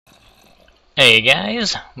Hey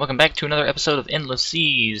guys, welcome back to another episode of Endless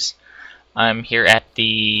Seas. I'm here at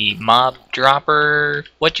the mob dropper,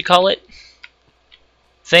 what you call it?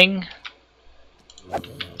 Thing?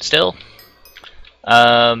 Still?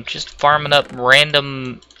 Just farming up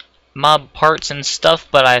random mob parts and stuff,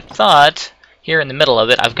 but I thought, here in the middle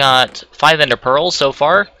of it, I've got 5 ender pearls so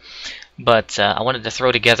far, but I wanted to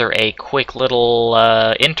throw together a quick little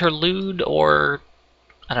interlude, or,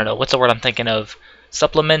 I don't know, what's the word I'm thinking of?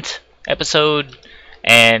 Supplement episode,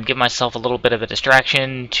 and give myself a little bit of a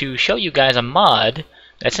distraction to show you guys a mod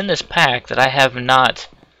that's in this pack that I have not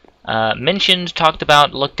mentioned, talked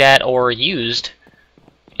about, looked at, or used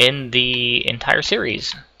in the entire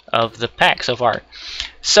series of the pack so far.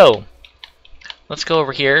 So let's go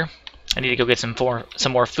over here. I need to go get some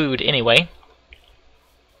more food anyway.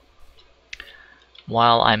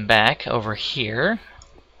 While I'm back over here,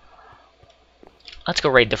 let's go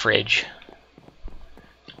raid the fridge.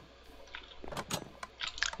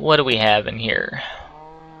 What do we have in here?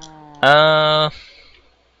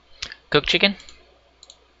 Cooked chicken?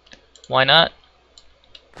 Why not?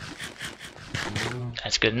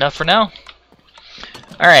 That's good enough for now.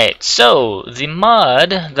 Alright, so the mod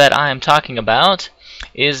that I'm talking about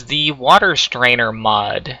is the water strainer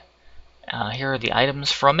mod. Here are the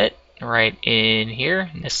items from it, right in here,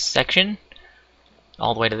 in this section,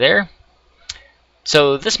 all the way to there.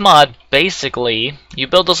 So this mod, basically, you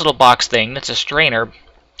build this little box thing that's a strainer,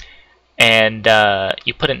 and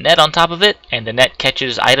you put a net on top of it, and the net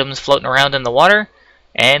catches items floating around in the water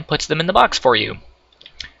and puts them in the box for you.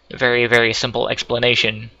 A very, very simple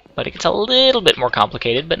explanation, but it gets a little bit more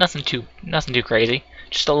complicated, but nothing too crazy,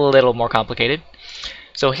 just a little more complicated.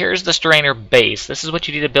 So here's the strainer base. This is what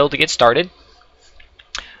you need to build to get started.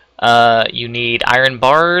 You need iron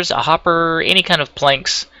bars, a hopper, any kind of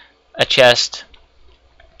planks, a chest,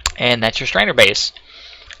 and that's your strainer base.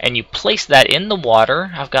 And you place that in the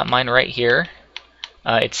water. I've got mine right here.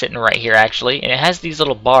 It's sitting right here actually, and it has these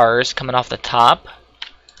little bars coming off the top.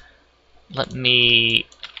 There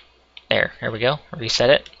we go, reset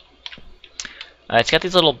it. It's got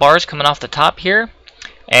these little bars coming off the top here,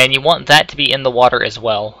 and you want that to be in the water as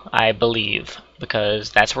well, I believe, because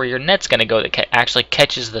that's where your net's going to go that actually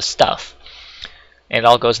catches the stuff. And it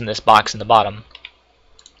all goes in this box in the bottom.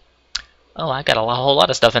 Oh, I got a whole lot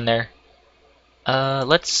of stuff in there.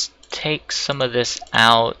 Let's take some of this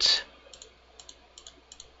out,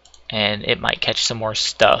 and it might catch some more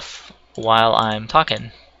stuff while I'm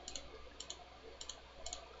talking.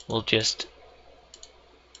 We'll just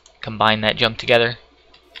combine that junk together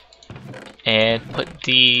and put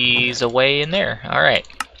these away in there. Alright.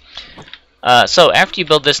 So after you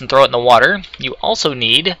build this and throw it in the water, you also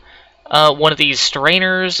need one of these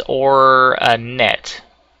strainers or a net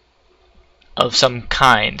of some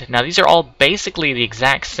kind. Now these are all basically the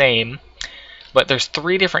exact same, but there's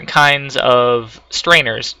 3 different kinds of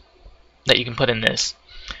strainers that you can put in this.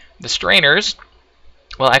 The strainers,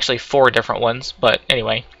 well actually 4 different ones, but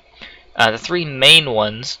anyway, the 3 main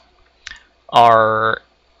ones are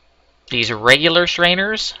these regular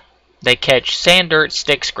strainers. They catch sand, dirt,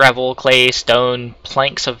 sticks, gravel, clay, stone,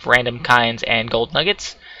 planks of random kinds, and gold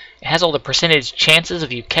nuggets. It has all the percentage chances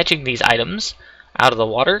of you catching these items out of the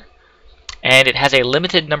water, and it has a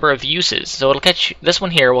limited number of uses. So it'll catch, this one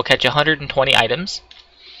here will catch 120 items.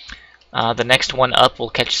 The next one up will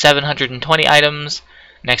catch 720 items.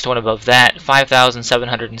 Next one above that,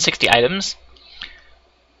 5,760 items.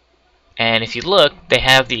 And if you look, they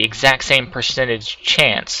have the exact same percentage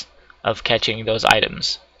chance of catching those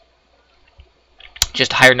items.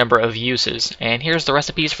 Just a higher number of uses. And here's the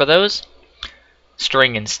recipes for those.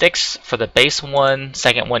 String and sticks for the base one.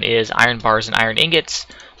 Second one is iron bars and iron ingots.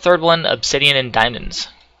 Third one, obsidian and diamonds.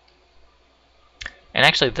 And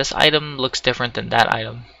actually this item looks different than that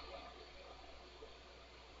item.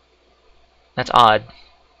 That's odd.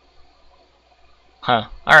 Huh.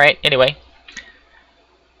 Alright, anyway.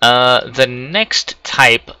 The next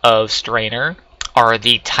type of strainer are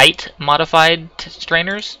the tight modified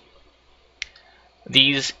strainers.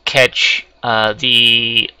 These catch I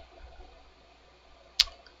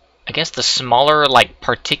guess the smaller, like,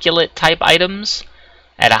 particulate type items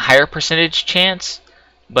at a higher percentage chance,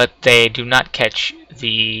 but they do not catch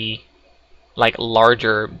the, like,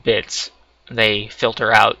 larger bits. They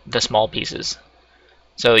filter out the small pieces.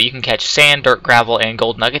 So you can catch sand, dirt, gravel, and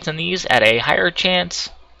gold nuggets in these at a higher chance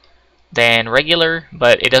than regular,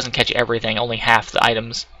 but it doesn't catch everything, only half the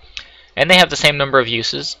items. And they have the same number of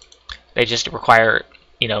uses. They just require,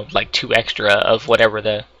 you know, like 2 extra of whatever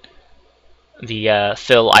the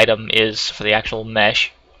fill item is for the actual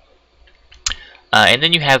mesh. And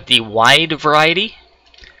then you have the wide variety.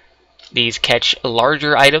 These catch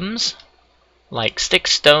larger items like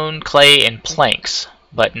sticks, stone, clay, and planks,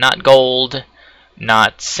 but not gold,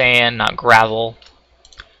 not sand, not gravel.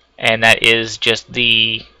 And that is just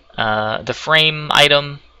the frame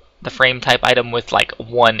item, the frame type item with like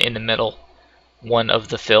one in the middle, one of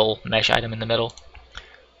the fill mesh item in the middle.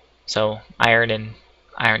 So iron and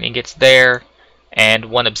iron ingots there, and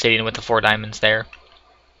one obsidian with the 4 diamonds there.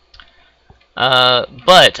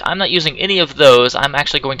 But I'm not using any of those. I'm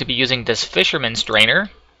actually going to be using this fisherman strainer.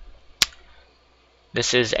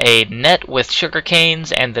 This is a net with sugar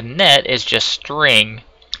canes, and the net is just string.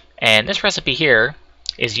 And this recipe here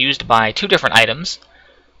is used by 2 different items.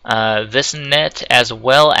 This net as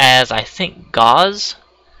well as, I think, gauze.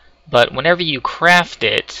 But whenever you craft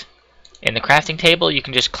it, in the crafting table, you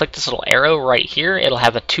can just click this little arrow right here. It'll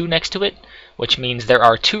have a 2 next to it, which means there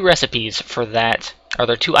are 2 recipes for that, or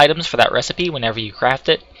there are 2 items for that recipe whenever you craft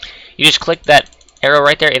it. You just click that arrow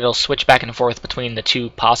right there, it'll switch back and forth between the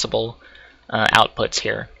 2 possible outputs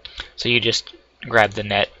here. So you just grab the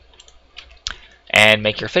net and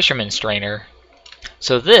make your fisherman strainer.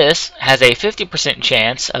 So this has a 50%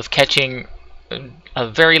 chance of catching a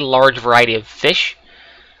very large variety of fish.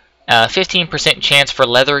 15% chance for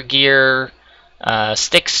leather gear,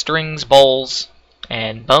 sticks, strings, bowls,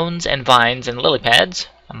 and bones and vines and lily pads.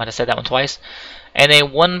 I might have said that one twice. And a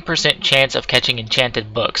 1% chance of catching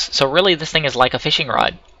enchanted books. So really this thing is like a fishing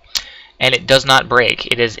rod. And it does not break.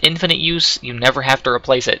 It is infinite use. You never have to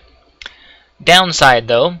replace it. Downside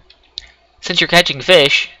though, since you're catching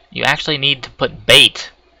fish, you actually need to put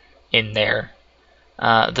bait in there.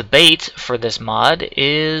 The bait for this mod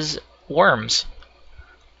is worms.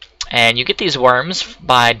 And you get these worms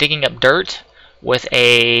by digging up dirt with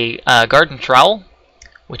a garden trowel,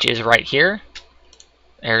 which is right here.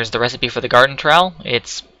 There's the recipe for the garden trowel.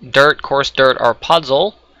 It's dirt, coarse dirt, or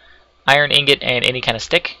podzol, iron ingot, and any kind of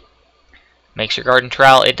stick. Makes your garden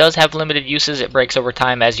trowel. It does have limited uses. It breaks over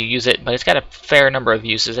time as you use it, but it's got a fair number of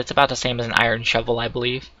uses. It's about the same as an iron shovel, I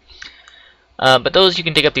believe. But those you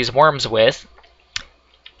can dig up these worms with,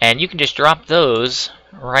 and you can just drop those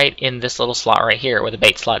right in this little slot right here where the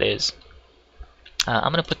bait slot is.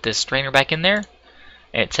 I'm going to put this strainer back in there,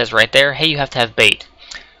 and it says right there, hey, you have to have bait.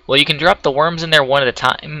 Well, you can drop the worms in there one at a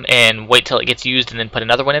time and wait till it gets used and then put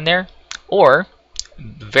another one in there. Or,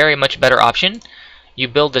 very much better option, you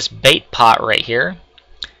build this bait pot right here.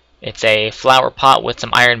 It's a flower pot with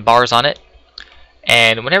some iron bars on it.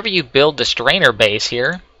 And whenever you build the strainer base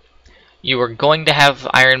here, you are going to have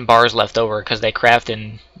iron bars left over because they craft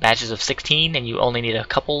in batches of 16 and you only need a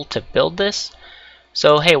couple to build this.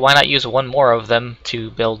 So hey, why not use one more of them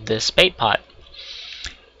to build this bait pot?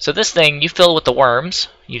 So this thing you fill with the worms.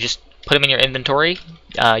 You just put them in your inventory.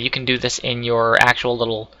 You can do this in your actual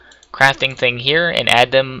little crafting thing here and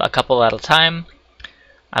add them a couple at a time.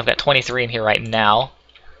 I've got 23 in here right now.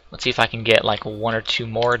 Let's see if I can get like 1 or 2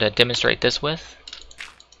 more to demonstrate this with.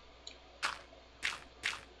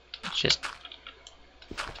 Just,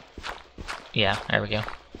 yeah, there we go.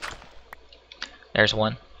 There's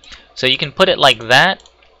 1. So you can put it like that,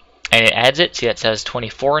 and it adds it. See, that says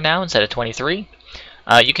 24 now instead of 23.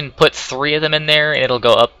 You can put 3 of them in there, and it'll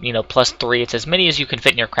go up, you know, plus 3. It's as many as you can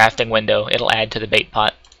fit in your crafting window. It'll add to the bait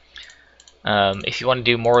pot. If you want to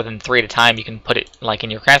do more than 3 at a time, you can put it like in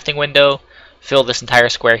your crafting window, fill this entire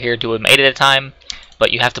square here, do them 8 at a time,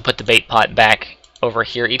 but you have to put the bait pot back over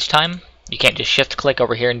here each time. You can't just shift click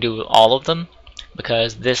over here and do all of them,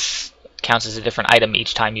 because this counts as a different item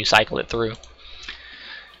each time you cycle it through.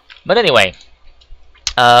 But anyway,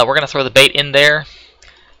 we're going to throw the bait in there,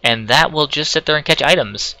 and that will just sit there and catch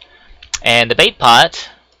items. And the bait pot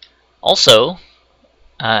also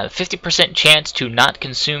 50% chance to not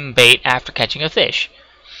consume bait after catching a fish.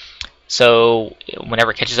 So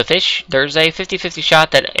whenever it catches a fish, there's a 50-50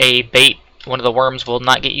 shot that a bait, one of the worms, will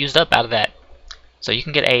not get used up out of that. So you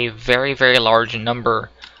can get a very, very large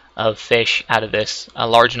number of fish out of this, a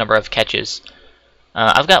large number of catches.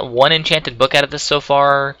 I've got 1 enchanted book out of this so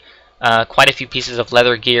far, quite a few pieces of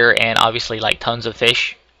leather gear, and obviously like tons of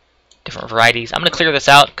fish, different varieties. I'm going to clear this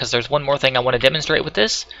out because there's one more thing I want to demonstrate with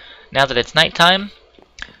this. Now that it's nighttime,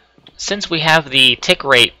 since we have the tick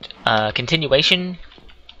rate continuation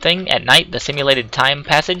thing at night, the simulated time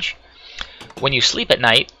passage, when you sleep at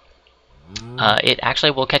night, it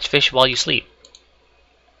actually will catch fish while you sleep.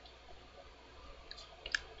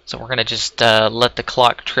 So we're going to just let the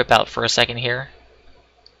clock trip out for a second here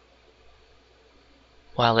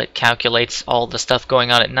while it calculates all the stuff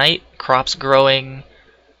going on at night, crops growing,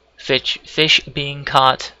 fish being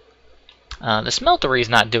caught. The smeltery is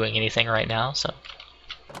not doing anything right now, so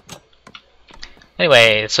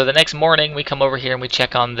anyway, so the next morning we come over here and we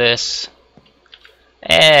check on this.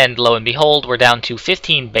 And lo and behold, we're down to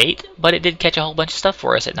 15 bait, but it did catch a whole bunch of stuff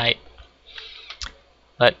for us at night.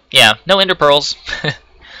 But yeah, no ender pearls.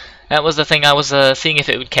 That was the thing I was seeing if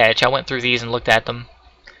it would catch. I went through these and looked at them.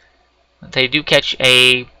 They do catch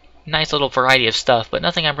a nice little variety of stuff, but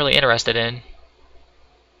nothing I'm really interested in.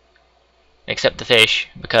 Except the fish,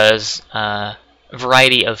 because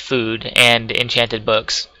variety of food and enchanted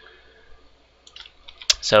books.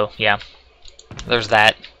 So yeah, there's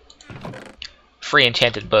that. Free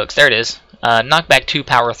enchanted books. There it is. Knockback 2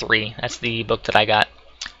 Power 3. That's the book that I got.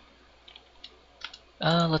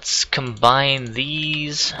 Let's combine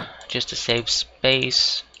these just to save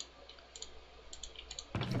space.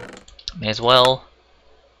 May as well.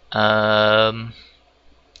 I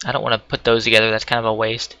don't want to put those together. That's kind of a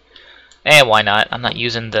waste. And why not? I'm not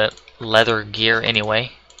using the leather gear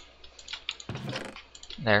anyway.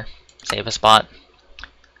 There. Save a spot.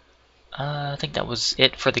 I think that was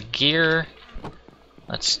it for the gear.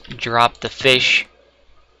 Let's drop the fish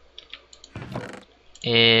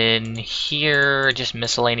in here. Just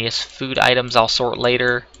miscellaneous food items I'll sort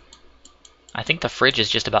later. I think the fridge is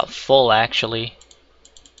just about full, actually.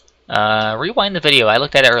 Rewind the video. I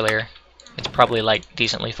looked at it earlier. It's probably like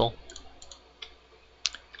decently full.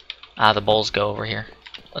 The bowls go over here.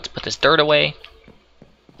 Let's put this dirt away.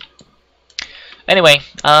 Anyway,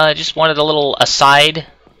 just wanted a little aside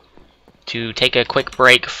to take a quick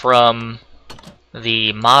break from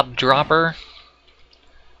the mob dropper.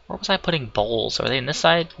 Where was I putting bowls? Are they in this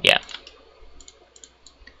side? Yeah.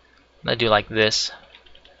 I'm gonna do like this.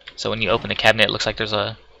 So when you open the cabinet, it looks like there's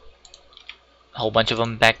a whole bunch of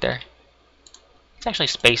them back there. Let's actually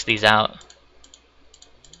space these out.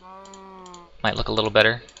 Might look a little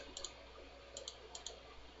better.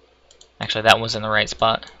 Actually, that was in the right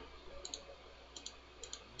spot.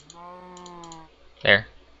 There.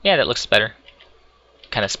 Yeah, that looks better.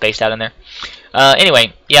 Kind of spaced out in there.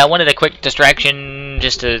 Anyway, yeah, I wanted a quick distraction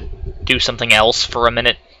just to do something else for a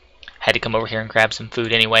minute. Had to come over here and grab some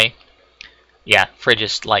food anyway. Yeah, fridge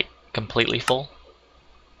is like completely full.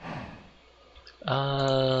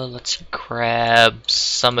 Let's grab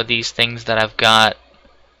some of these things that I've got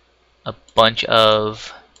a bunch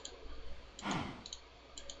of.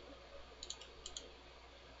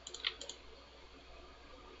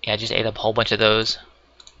 Yeah, I just ate up a whole bunch of those.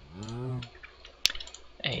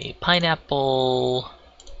 A pineapple.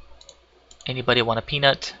 Anybody want a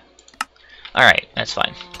peanut? Alright, that's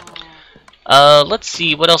fine. Let's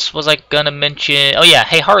see, what else was I gonna mention? Oh yeah,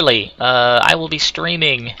 hey Harley, I will be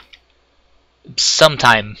streaming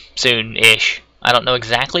sometime soon-ish. I don't know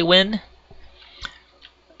exactly when,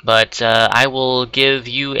 but I will give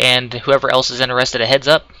you and whoever else is interested a heads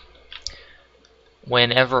up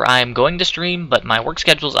whenever I'm going to stream, but my work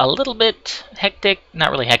schedule's a little bit hectic.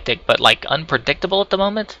 Not really hectic, but like unpredictable at the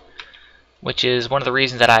moment, which is one of the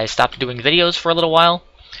reasons that I stopped doing videos for a little while.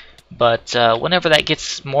 But whenever that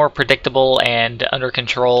gets more predictable and under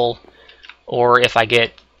control, or if I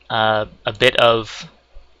get a bit of...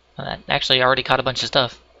 actually, I already caught a bunch of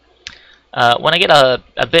stuff. When I get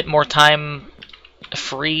a bit more time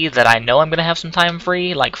free, that I know I'm going to have some time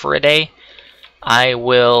free, like for a day, I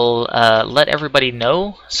will let everybody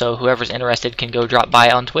know, so whoever's interested can go drop by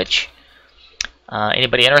on Twitch.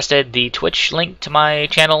 Anybody interested, the Twitch link to my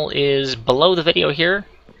channel is below the video here,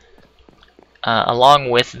 along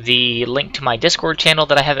with the link to my Discord channel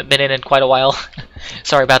that I haven't been in quite a while.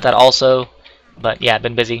 Sorry about that also, but yeah, I've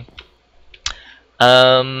been busy.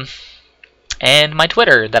 And my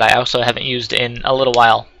Twitter that I also haven't used in a little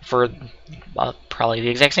while for probably the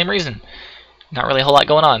exact same reason. Not really a whole lot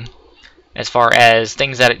going on as far as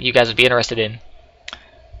things that you guys would be interested in.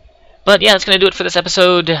 But yeah, that's going to do it for this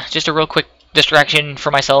episode. Just a real quick distraction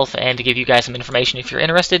for myself and to give you guys some information if you're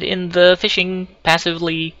interested in the fishing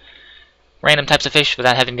passively random types of fish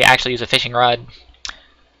without having to actually use a fishing rod.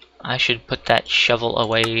 I should put that shovel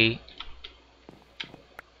away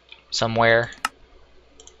somewhere.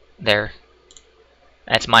 There.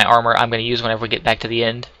 That's my armor I'm going to use whenever we get back to the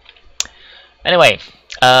end. Anyway,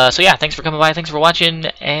 so yeah, thanks for coming by, thanks for watching,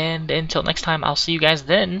 and until next time, I'll see you guys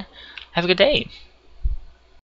then. Have a good day.